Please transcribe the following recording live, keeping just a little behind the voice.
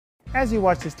As you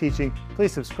watch this teaching,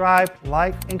 please subscribe,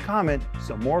 like, and comment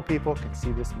so more people can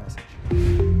see this message.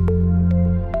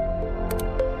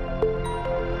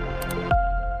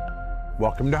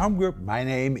 Welcome to Home Group. My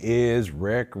name is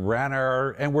Rick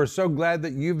Renner, and we're so glad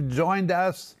that you've joined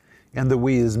us. And the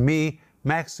we is me,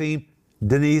 Maxine,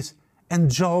 Denise, and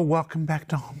Joel. Welcome back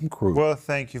to Home Group. Well,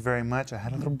 thank you very much. I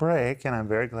had a little break, and I'm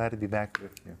very glad to be back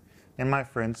with you. And my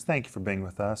friends, thank you for being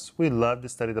with us. We love to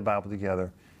study the Bible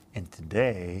together, and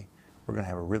today we're going to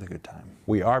have a really good time.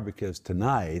 We are, because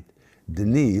tonight,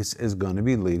 Denise is going to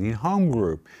be leading Home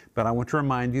Group. But I want to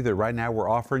remind you that right now we're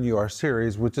offering you our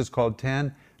series, which is called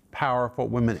 10 Powerful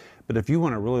Women. But if you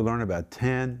want to really learn about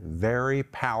 10 very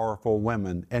powerful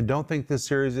women, and don't think this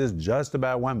series is just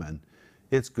about women,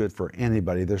 it's good for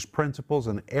anybody. There's principles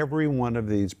in every one of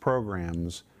these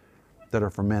programs that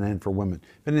are for men and for women.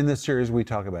 And in this series, we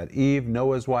talk about Eve,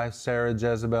 Noah's wife, Sarah,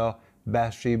 Jezebel,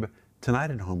 Bathsheba.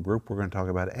 Tonight in Home Group, we're going to talk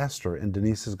about Esther, and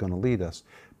Denise is going to lead us.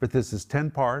 But this is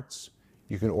 10 parts.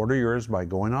 You can order yours by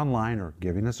going online or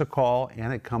giving us a call,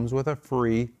 and it comes with a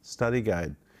free study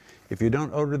guide. If you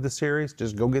don't order the series,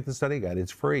 just go get the study guide.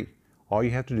 It's free. All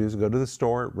you have to do is go to the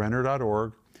store at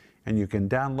renner.org, and you can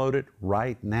download it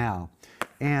right now.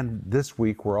 And this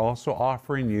week, we're also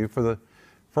offering you, for the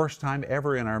first time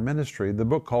ever in our ministry, the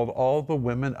book called All the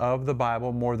Women of the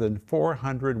Bible. More than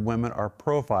 400 women are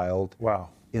profiled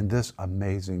in this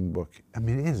amazing book. I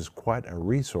mean, it is quite a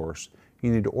resource.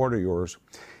 You need to order yours.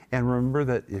 And remember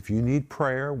that if you need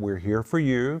prayer, we're here for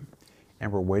you,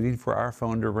 and we're waiting for our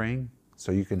phone to ring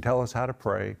so you can tell us how to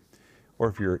pray, or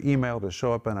if your email to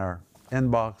show up in our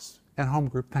inbox. And Home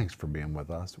Group, thanks for being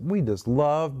with us. We just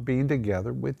love being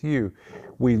together with you.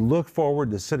 We look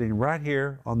forward to sitting right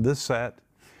here on this set.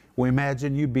 We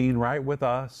imagine you being right with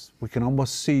us. We can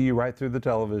almost see you right through the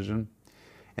television.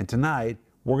 And tonight,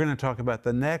 we're going to talk about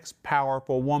the next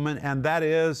powerful woman, and that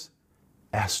is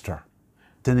Esther.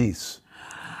 Denise.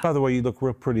 By the way, you look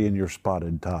real pretty in your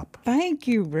spotted top. Thank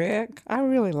you, Rick. I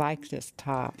really like this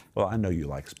top. Well, I know you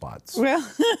like spots. Well,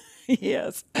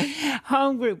 yes.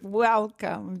 Home Group,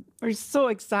 welcome. We're so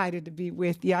excited to be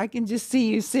with you. I can just see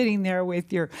you sitting there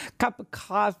with your cup of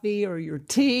coffee or your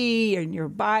tea and your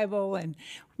Bible, and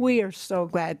we are so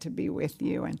glad to be with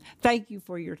you, and thank you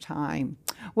for your time.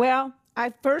 Well,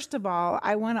 first of all,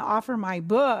 I want to offer my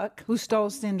book, Who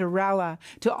Stole Cinderella,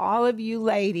 to all of you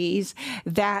ladies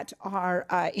that are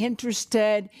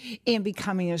interested in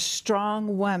becoming a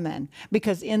strong woman.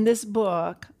 Because in this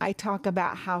book, I talk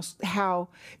about how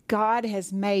God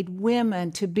has made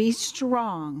women to be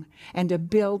strong and to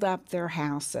build up their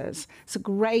houses. It's a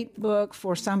great book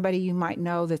for somebody you might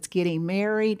know that's getting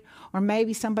married, or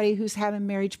maybe somebody who's having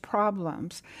marriage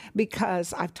problems.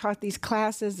 Because I've taught these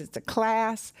classes. It's a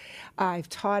class. I've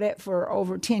taught it for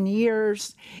over 10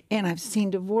 years, and I've seen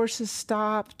divorces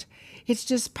stopped. It's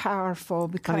just powerful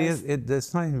because... Honey,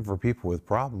 it's not even for people with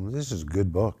problems. This is a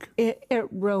good book. It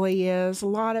really is. A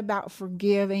lot about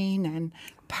forgiving and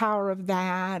power of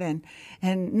that,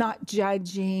 and not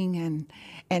judging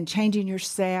and changing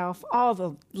yourself, all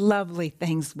the lovely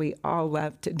things we all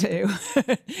love to do.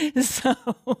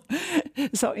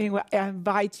 So anyway, I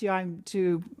invite you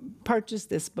to purchase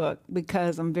this book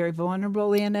because I'm very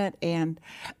vulnerable in it, and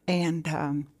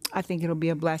I think it'll be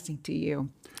a blessing to you.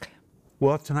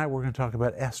 Well, tonight we're going to talk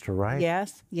about Esther, right?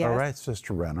 Yes. All right,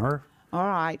 Sister Renner. All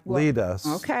right. Well, lead us.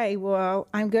 Okay. Well,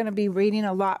 I'm going to be reading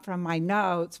a lot from my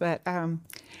notes, but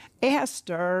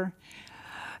Esther,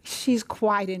 she's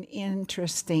quite an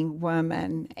interesting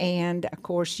woman, and of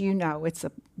course, you know, it's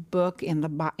a book in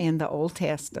the Old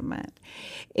Testament,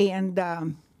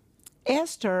 and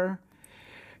Esther.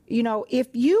 You know, if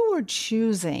you were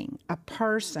choosing a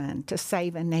person to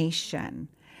save a nation,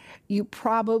 you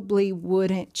probably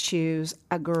wouldn't choose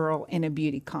a girl in a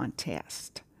beauty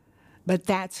contest. But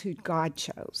that's who God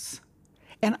chose.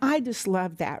 And I just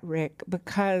love that, Rick,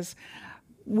 because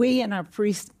we in our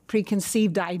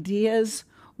preconceived ideas,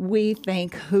 we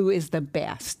think who is the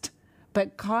best.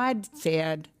 But God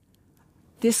said,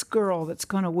 this girl that's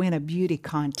going to win a beauty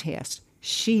contest,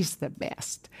 she's the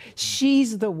best.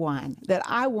 She's the one that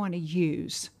I want to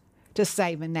use to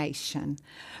save a nation.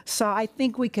 So I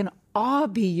think we can all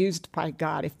be used by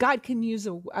God. If God can use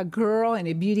a girl in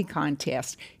a beauty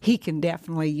contest, he can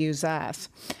definitely use us.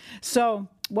 So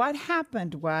what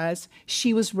happened was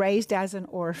she was raised as an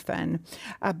orphan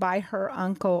by her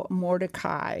uncle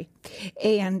Mordecai.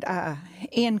 And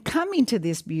in coming to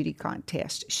this beauty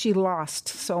contest, she lost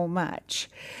so much.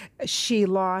 She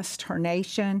lost her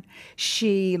nation.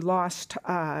 She lost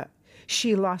her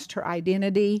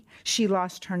identity. She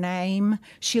lost her name.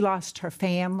 She lost her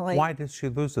family. Why did she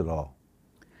lose it all?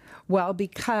 Well,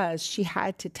 because she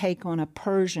had to take on a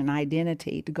Persian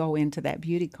identity to go into that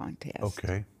beauty contest.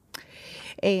 Okay.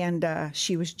 And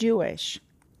she was Jewish.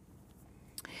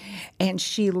 And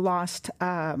she lost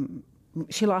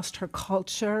her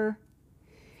culture.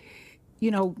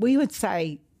 You know, we would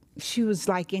say she was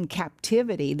like in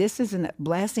captivity. This isn't a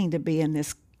blessing to be in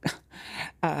this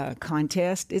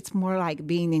contest. It's more like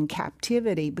being in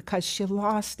captivity because she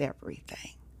lost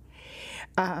everything.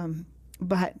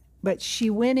 But she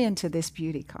went into this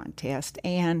beauty contest,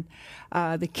 and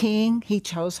the king, he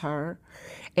chose her,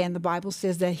 and the Bible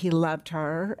says that he loved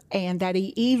her, and that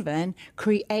he even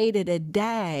created a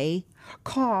day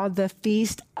called the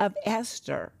Feast of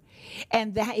Esther,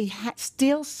 and that he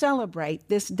still celebrate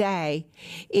this day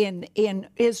in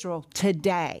Israel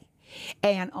today.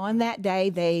 And on that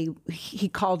day, he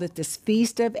called it this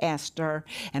Feast of Esther,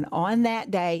 and on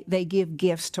that day, they give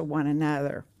gifts to one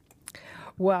another.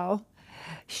 Well,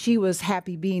 she was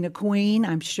happy being a queen,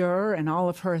 I'm sure, and all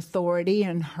of her authority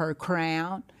and her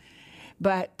crown.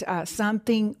 But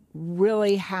something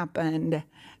really happened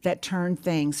that turned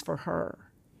things for her.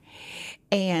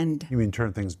 And You mean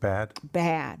turn things bad?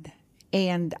 bad.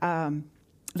 And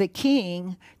the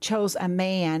king chose a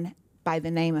man by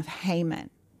the name of Haman.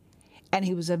 And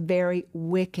he was a very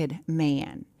wicked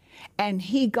man. And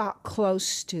he got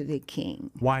close to the king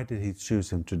Why did he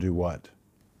choose him to do what?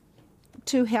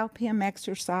 to help him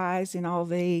exercise in all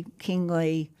the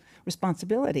kingly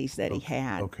responsibilities that he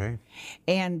had. Okay.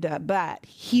 And but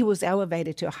he was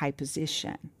elevated to a high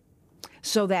position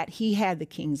so that he had the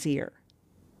king's ear.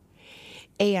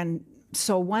 And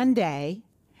so one day,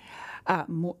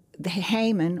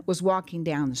 Haman was walking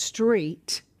down the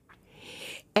street,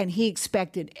 and he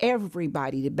expected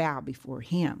everybody to bow before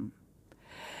him.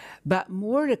 But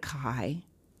Mordecai,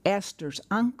 Esther's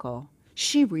uncle,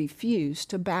 she refused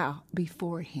to bow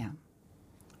before him.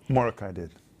 Mordecai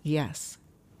did. Yes.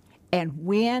 And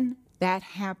when that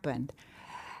happened,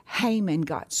 Haman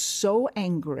got so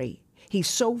angry, he's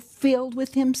so filled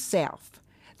with himself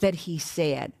that he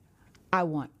said, I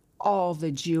want all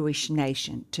the Jewish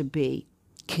nation to be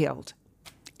killed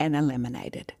and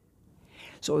eliminated.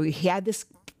 So he had this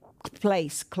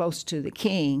place close to the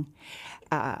king,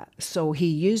 so he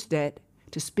used it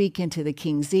to speak into the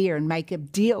king's ear and make a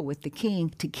deal with the king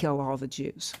to kill all the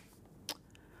Jews.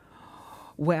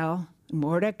 Well,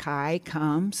 Mordecai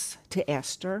comes to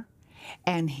Esther,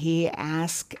 and he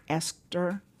asks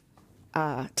Esther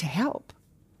to help.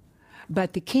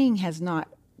 But the king has not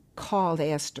called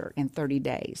Esther in 30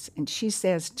 days. And she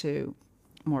says to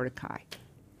Mordecai,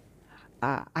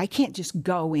 I can't just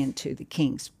go into the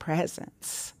king's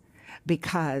presence,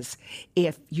 because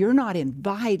if you're not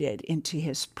invited into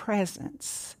his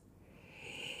presence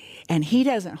and he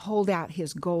doesn't hold out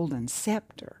his golden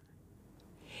scepter,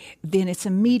 then it's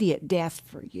immediate death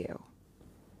for you.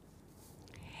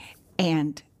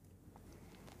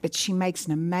 But she makes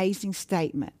an amazing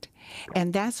statement.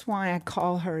 And that's why I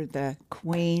call her the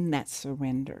queen that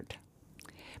surrendered.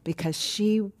 Because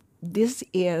this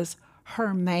is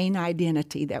her main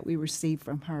identity that we receive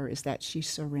from her, is that she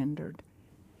surrendered.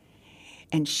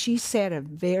 And she said a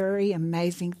very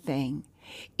amazing thing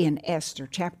in Esther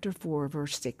chapter 4,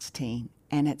 verse 16.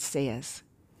 And it says,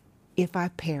 if I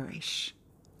perish,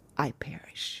 I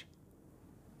perish.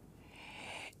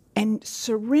 And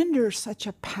surrender is such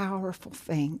a powerful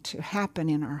thing to happen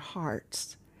in our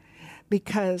hearts,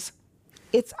 because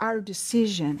it's our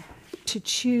decision to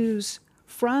choose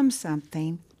from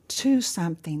something to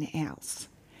something else.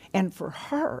 And for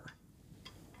her,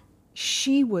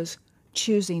 she was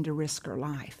choosing to risk her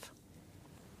life.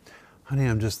 Honey,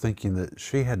 I'm just thinking that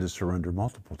she had to surrender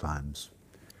multiple times.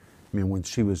 I mean, when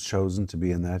she was chosen to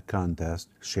be in that contest,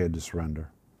 she had to surrender.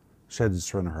 She had to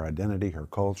surrender her identity, her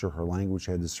culture, her language.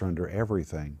 She had to surrender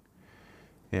everything.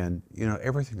 And, you know,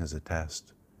 everything is a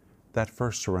test. That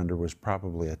first surrender was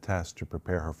probably a test to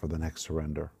prepare her for the next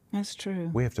surrender. That's true.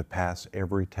 We have to pass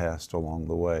every test along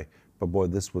the way. But boy,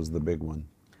 this was the big one.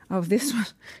 Oh,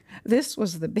 this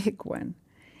was the big one.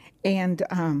 And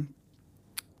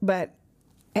but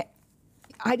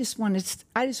I just want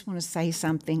to say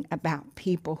something about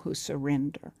people who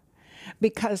surrender,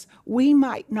 because we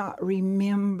might not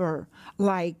remember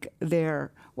like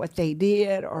what they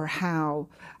did or how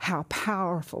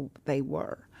powerful they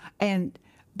were,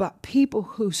 but people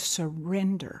who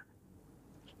surrender,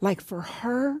 like for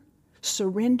her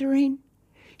surrendering,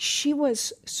 she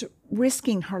was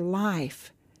risking her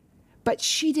life, but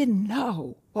she didn't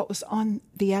know what was on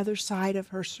the other side of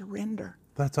her surrender.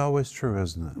 That's always true,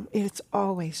 isn't it? It's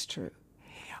always true.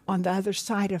 On the other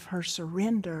side of her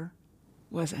surrender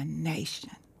was a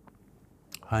nation.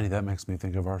 Honey, that makes me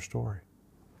think of our story.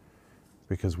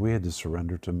 because we had to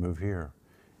surrender to move here,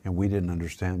 and we didn't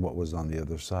understand what was on the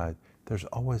other side. There's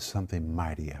always something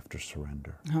mighty after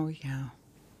surrender. Oh, yeah.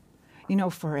 You know,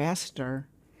 for Esther,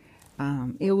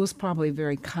 it was probably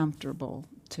very comfortable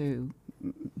to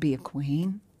be a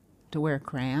queen, to wear a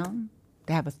crown,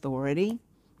 to have authority,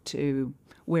 to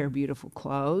wear beautiful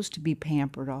clothes, to be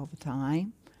pampered all the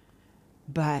time.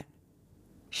 But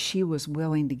she was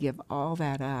willing to give all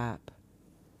that up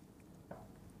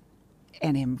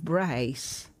and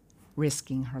embrace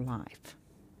risking her life.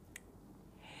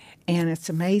 And it's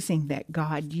amazing that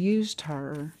God used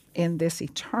her in this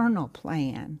eternal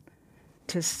plan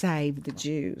to save the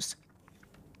Jews.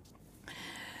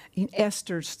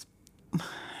 Esther's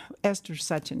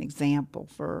such an example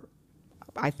for,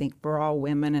 I think, for all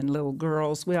women and little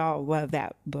girls. We all love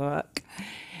that book.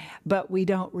 But we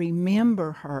don't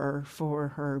remember her for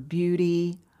her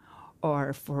beauty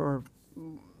or for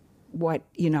what,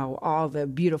 you know, all the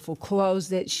beautiful clothes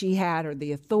that she had or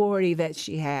the authority that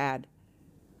she had.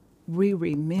 We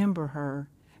remember her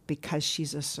because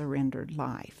she's a surrendered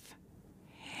life.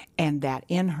 And that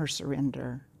in her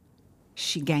surrender,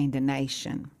 she gained a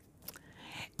nation.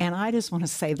 And I just want to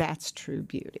say that's true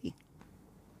beauty.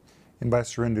 And by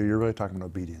surrender, you're really talking about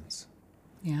obedience.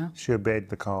 Yeah. She obeyed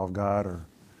the call of God, or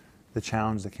the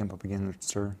challenge that came up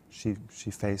against her. She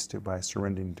faced it by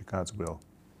surrendering to God's will.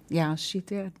 Yeah, she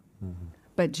did. Mm-hmm.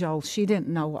 But Joel, she didn't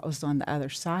know what was on the other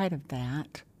side of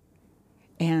that.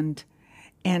 And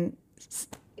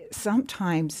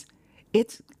sometimes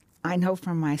I know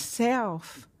for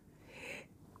myself,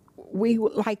 we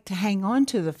like to hang on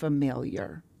to the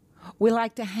familiar. We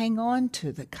like to hang on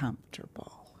to the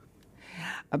comfortable.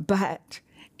 But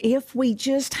if we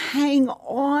just hang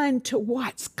on to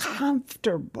what's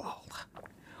comfortable,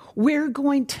 we're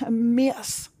going to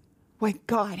miss what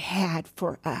God had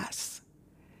for us.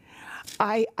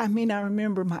 I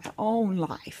remember my own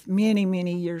life many,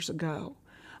 many years ago.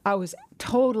 I was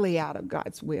totally out of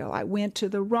God's will. I went to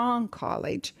the wrong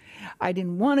college. I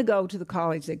didn't want to go to the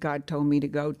college that God told me to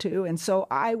go to, and so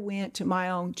I went to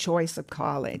my own choice of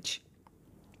college.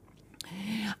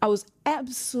 I was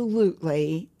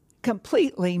absolutely,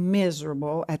 completely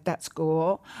miserable at that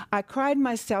school. I cried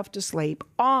myself to sleep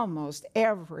almost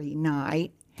every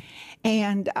night,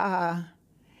 and I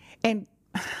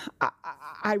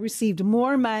received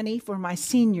more money for my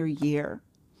senior year.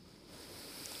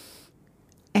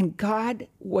 And God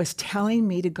was telling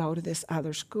me to go to this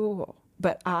other school,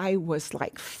 but I was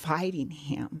like fighting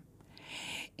him.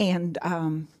 And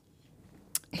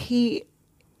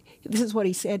this is what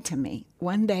he said to me.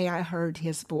 One day I heard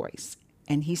his voice,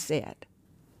 and he said,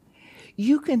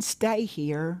 "You can stay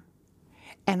here,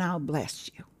 and I'll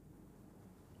bless you,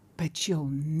 but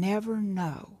you'll never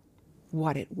know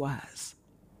what it was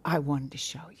I wanted to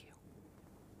show you."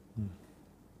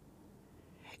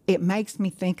 It makes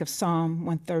me think of Psalm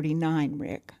 139,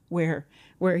 Rick, where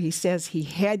he says he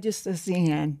hedges us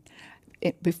in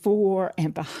before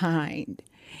and behind.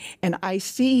 And I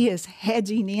see his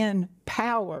hedging in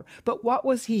power. But what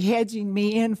was he hedging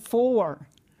me in for?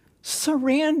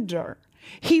 Surrender.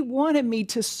 He wanted me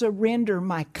to surrender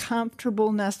my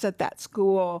comfortableness at that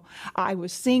school. I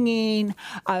was singing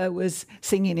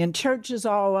in churches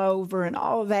all over and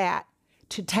all that,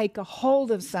 to take a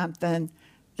hold of something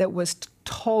that was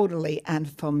totally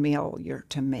unfamiliar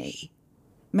to me.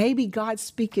 Maybe God's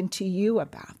speaking to you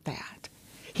about that.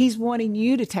 He's wanting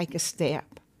you to take a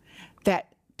step,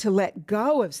 to let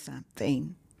go of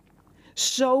something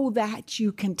so that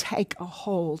you can take a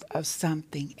hold of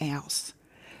something else,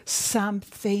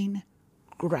 something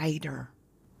greater.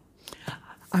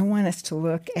 I want us to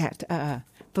look at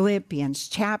Philippians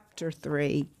chapter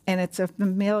 3, and it's a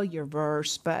familiar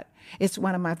verse, but it's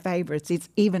one of my favorites. It's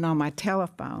even on my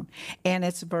telephone, and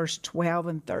it's verse 12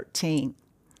 and 13.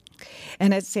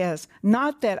 And it says,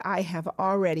 "Not that I have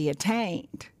already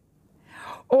attained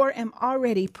or am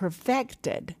already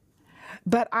perfected,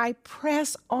 but I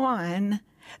press on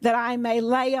that I may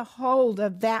lay a hold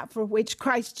of that for which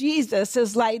Christ Jesus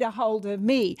has laid a hold of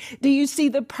me." Do you see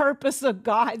the purpose of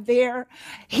God there?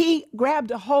 He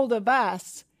grabbed a hold of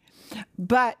us,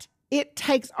 but it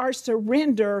takes our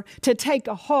surrender to take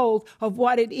a hold of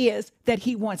what it is that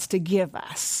he wants to give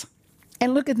us.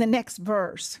 And look at the next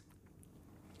verse.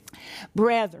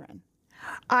 "Brethren,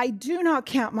 I do not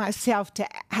count myself to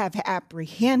have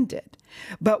apprehended,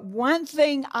 but one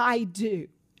thing I do,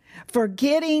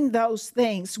 forgetting those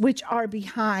things which are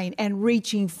behind and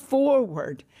reaching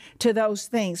forward to those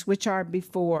things which are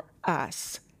before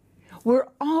us." We're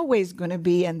always going to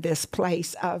be in this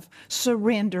place of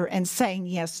surrender and saying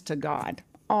yes to God,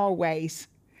 always.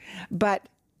 But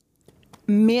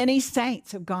Many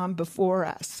saints have gone before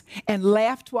us and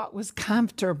left what was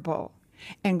comfortable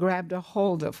and grabbed a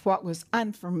hold of what was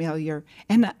unfamiliar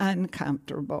and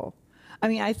uncomfortable. I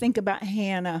mean, I think about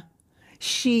Hannah.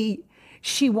 She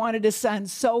wanted a son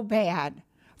so bad.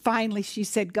 Finally, she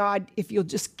said, God, if you'll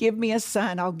just give me a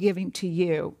son, I'll give him to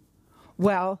you.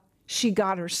 Well, she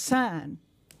got her son,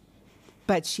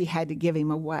 but she had to give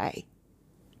him away.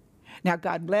 Now,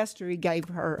 God blessed her. He gave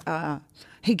her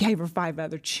 5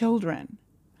 other children.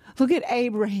 Look at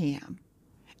Abraham.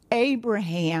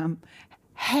 Abraham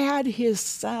had his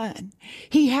son.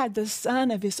 He had the son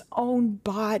of his own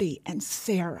body and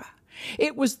Sarah.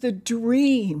 It was the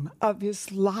dream of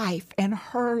his life and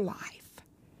her life.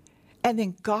 And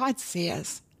then God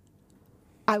says,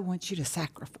 I want you to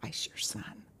sacrifice your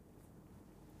son.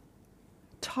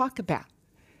 Talk about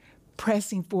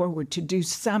pressing forward to do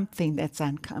something that's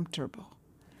uncomfortable.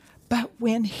 But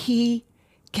when he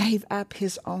gave up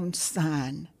his own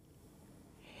son,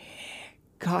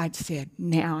 God said,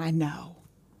 now I know.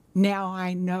 Now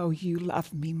I know you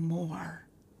love me more.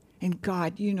 And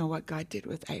God, you know what God did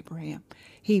with Abraham.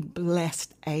 He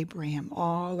blessed Abraham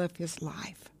all of his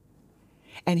life.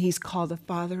 And he's called the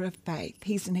father of faith.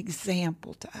 He's an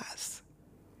example to us.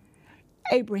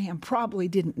 Abraham probably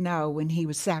didn't know when he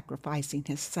was sacrificing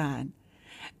his son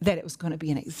that it was going to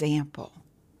be an example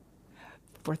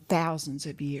for thousands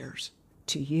of years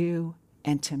to you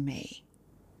and to me.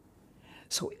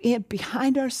 So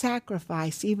behind our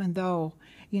sacrifice, even though,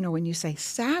 when you say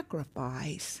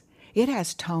sacrifice, it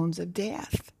has tones of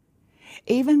death.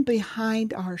 Even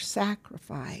behind our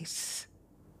sacrifice,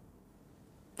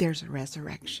 there's a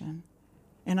resurrection.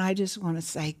 And I just want to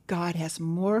say God has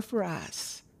more for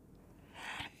us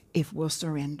if we'll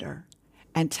surrender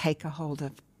and take a hold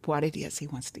of what it is he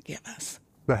wants to give us.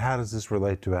 But how does this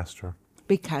relate to Esther?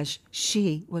 Because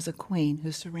she was a queen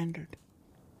who surrendered.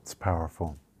 It's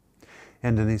powerful.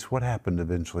 And Denise, what happened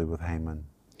eventually with Haman?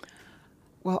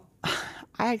 Well,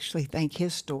 I actually think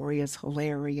his story is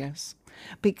hilarious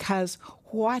because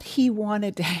what he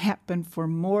wanted to happen for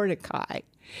Mordecai,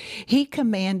 he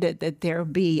commanded that there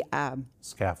be a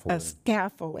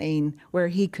scaffolding where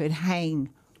he could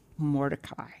hang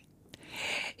Mordecai.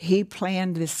 He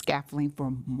planned this scaffolding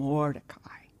for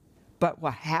Mordecai. But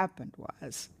what happened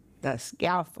was the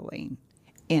scaffolding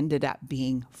ended up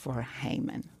being for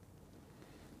Haman.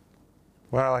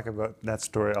 What I like about that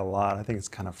story a lot, I think it's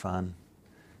kind of fun,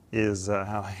 is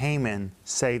how Haman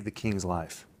saved the king's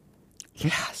life.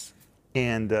 Yes.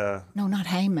 And no, not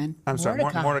Haman. I'm sorry,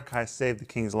 Mordecai. Mordecai saved the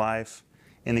king's life,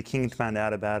 and the king found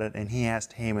out about it, and he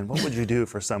asked Haman, what would you do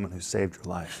for someone who saved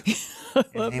your life?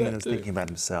 And Haman was thinking about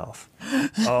himself.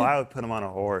 Oh, I would put him on a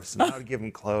horse, and I would give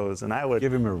him clothes, and I would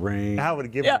Give him a ring. I would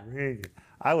give him a ring.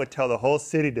 I would tell the whole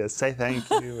city to say thank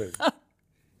you.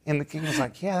 And the king was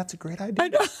like, yeah, that's a great idea.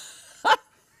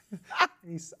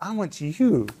 I want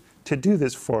you to do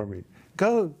this for me.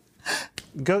 Go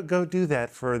do that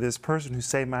for this person who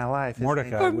saved my life.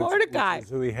 Mordecai. Mordecai. Which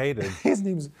is who he hated. His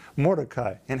name's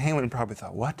Mordecai. And Haman probably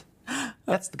thought, what?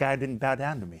 That's the guy who didn't bow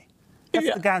down to me.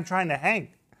 That's the guy I'm trying to hang.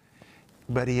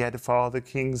 But he had to follow the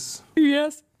king's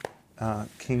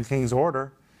king's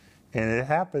order, and it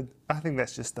happened. I think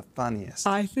that's just the funniest.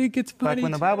 I think it's funny. Like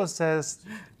when the Bible says,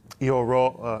 you'll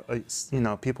roll,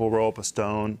 people roll up a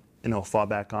stone and it'll fall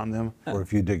back on them. Or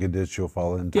if you dig a ditch, you'll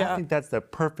fall into it. I think that's the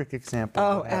perfect example. Oh,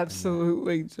 of what happened.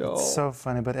 absolutely, Joel. It's so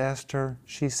funny, but Esther,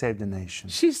 she saved a nation.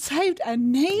 She saved a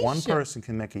nation. One person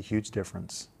can make a huge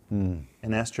difference. And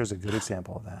Esther is a good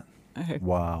example of that.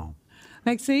 Wow.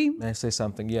 Maxime? May I say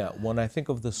something? Yeah, when I think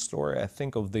of this story, I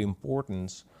think of the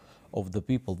importance of the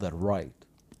people that write.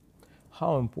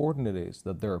 How important it is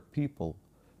that there are people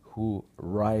who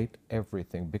write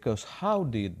everything. Because how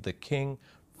did the king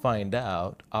find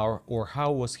out, or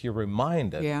how was he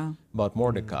reminded about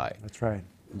Mordecai? That's right.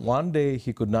 One day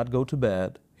he could not go to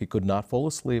bed, he could not fall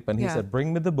asleep, and he said,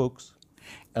 bring me the books.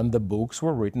 And the books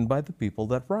were written by the people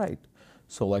that write.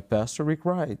 So like Pastor Rick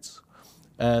writes,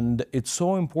 and it's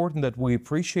so important that we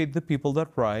appreciate the people that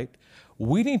write.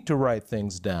 We need to write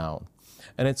things down.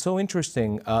 And it's so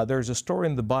interesting. There's a story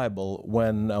in the Bible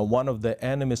when one of the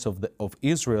enemies of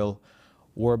Israel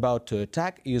were about to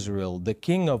attack Israel. The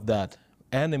king of that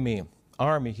enemy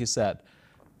army, he said,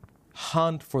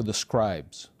 hunt for the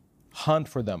scribes, hunt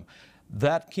for them.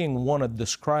 That king wanted the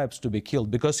scribes to be killed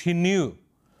because he knew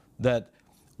that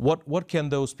what can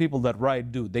those people that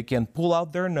write do? They can pull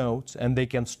out their notes and they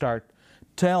can start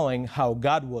telling how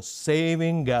God was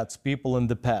saving God's people in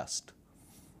the past.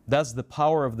 That's the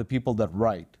power of the people that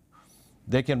write.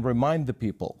 They can remind the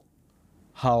people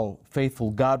how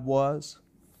faithful God was,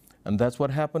 and that's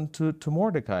what happened to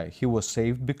Mordecai. He was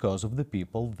saved because of the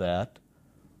people that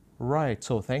write.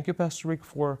 So thank you, Pastor Rick,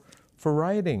 for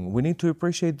writing. We need to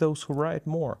appreciate those who write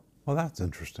more. Well, that's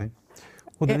interesting.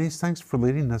 Well, Denise, thanks for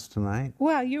leading us tonight.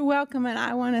 Well, you're welcome. And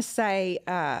I want to say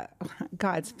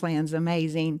God's plan's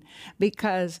amazing,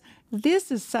 because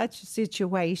this is such a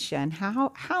situation.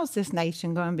 How's this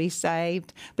nation going to be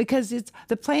saved? Because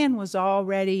the plan was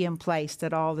already in place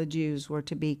that all the Jews were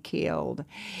to be killed.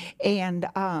 And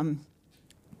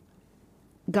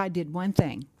God did one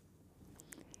thing.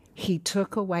 He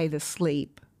took away the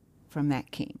sleep from that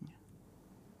king.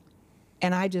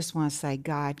 And I just want to say,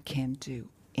 God can do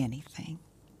anything.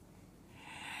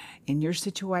 In your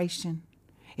situation,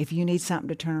 if you need something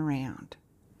to turn around,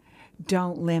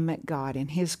 don't limit God in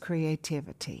His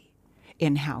creativity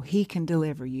in how He can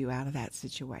deliver you out of that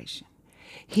situation.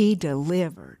 He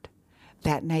delivered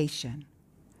that nation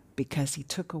because He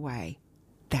took away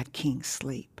that king's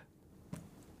sleep.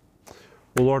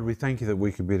 Well, Lord, we thank you that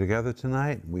we could be together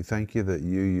tonight. We thank you that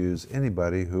you use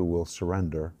anybody who will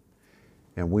surrender,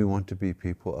 and we want to be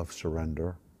people of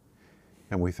surrender.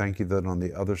 And we thank you that on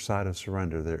the other side of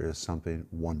surrender, there is something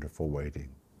wonderful waiting.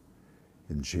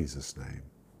 In Jesus' name,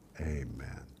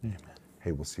 amen. Amen.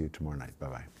 Hey, we'll see you tomorrow night.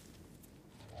 Bye-bye.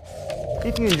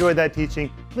 If you enjoyed that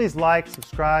teaching, please like,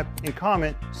 subscribe, and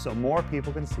comment so more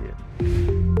people can see it.